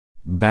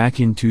Back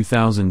in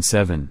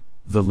 2007,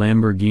 the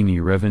Lamborghini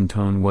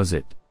Reventon was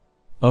it.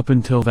 Up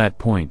until that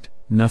point,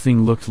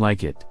 nothing looked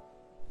like it.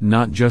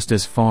 Not just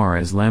as far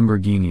as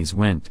Lamborghinis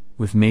went,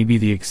 with maybe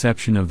the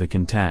exception of the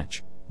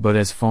Countach, but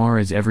as far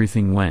as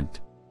everything went.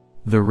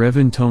 The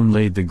Reventon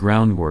laid the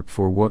groundwork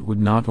for what would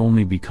not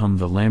only become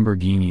the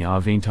Lamborghini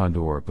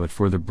Aventador but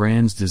for the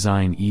brand's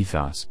design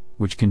ethos,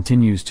 which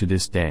continues to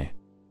this day.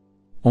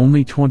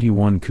 Only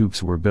 21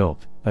 coupes were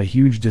built, a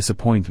huge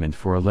disappointment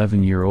for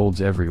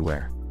 11-year-olds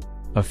everywhere.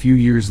 A few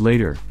years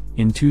later,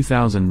 in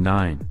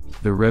 2009,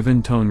 the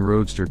Reventon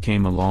Roadster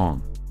came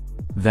along.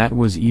 That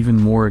was even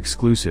more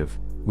exclusive,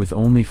 with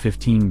only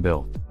 15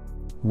 built.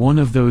 One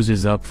of those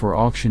is up for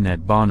auction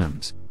at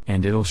Bonhams,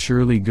 and it'll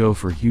surely go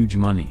for huge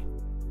money.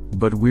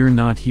 But we're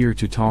not here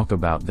to talk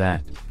about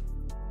that.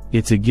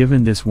 It's a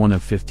given this one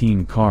of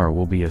 15 car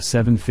will be a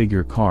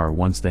 7-figure car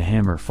once the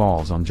hammer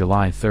falls on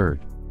July 3rd.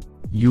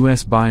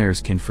 US buyers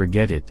can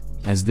forget it,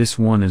 as this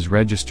one is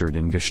registered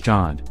in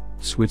Gstaad,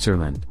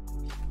 Switzerland.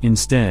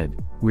 Instead,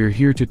 we're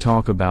here to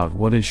talk about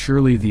what is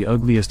surely the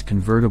ugliest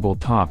convertible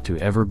top to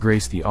ever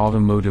grace the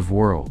automotive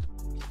world.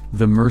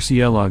 The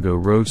Murcielago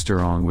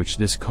Roadster on which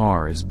this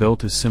car is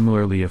built is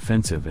similarly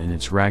offensive in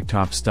its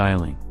ragtop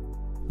styling.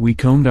 We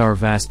combed our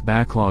vast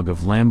backlog of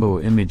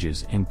Lambo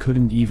images and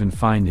couldn't even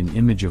find an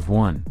image of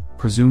one,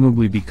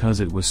 presumably because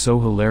it was so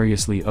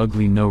hilariously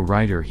ugly no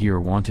writer here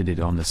wanted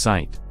it on the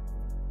site.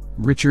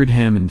 Richard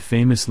Hammond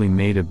famously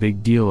made a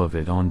big deal of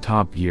it on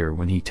Top Gear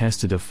when he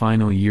tested a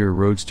final year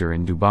Roadster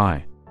in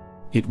Dubai.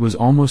 It was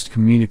almost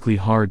comedically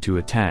hard to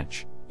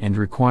attach, and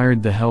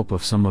required the help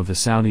of some of the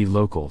Saudi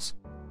locals.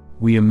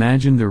 We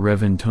imagined the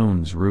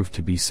Reventon's roof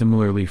to be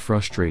similarly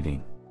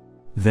frustrating.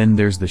 Then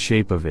there's the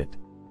shape of it.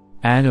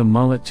 Add a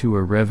mullet to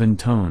a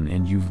Reventon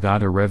and you've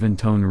got a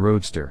Reventon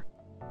Roadster.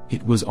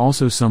 It was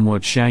also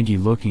somewhat shaggy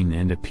looking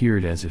and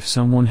appeared as if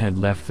someone had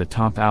left the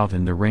top out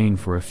in the rain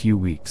for a few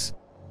weeks.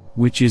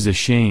 Which is a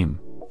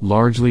shame,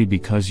 largely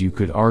because you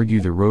could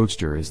argue the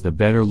Roadster is the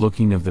better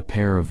looking of the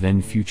pair of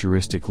then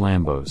futuristic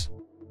Lambos.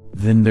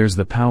 Then there's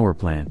the power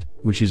plant,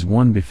 which is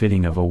one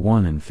befitting of a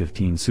 1 in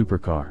 15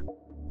 supercar.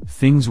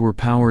 Things were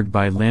powered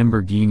by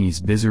Lamborghini's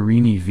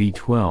Bizzarini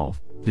V12,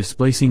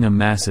 displacing a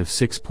massive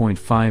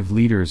 6.5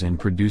 liters and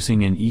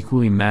producing an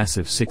equally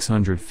massive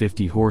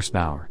 650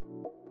 horsepower.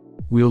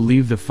 We'll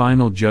leave the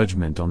final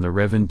judgment on the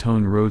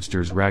Reventon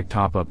Roadster's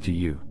ragtop up to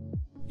you.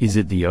 Is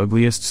it the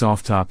ugliest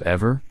soft top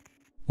ever?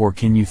 Or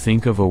can you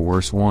think of a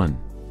worse one?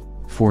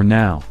 For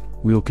now,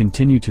 we'll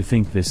continue to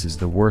think this is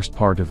the worst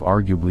part of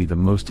arguably the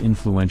most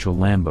influential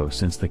Lambo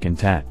since the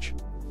Countach.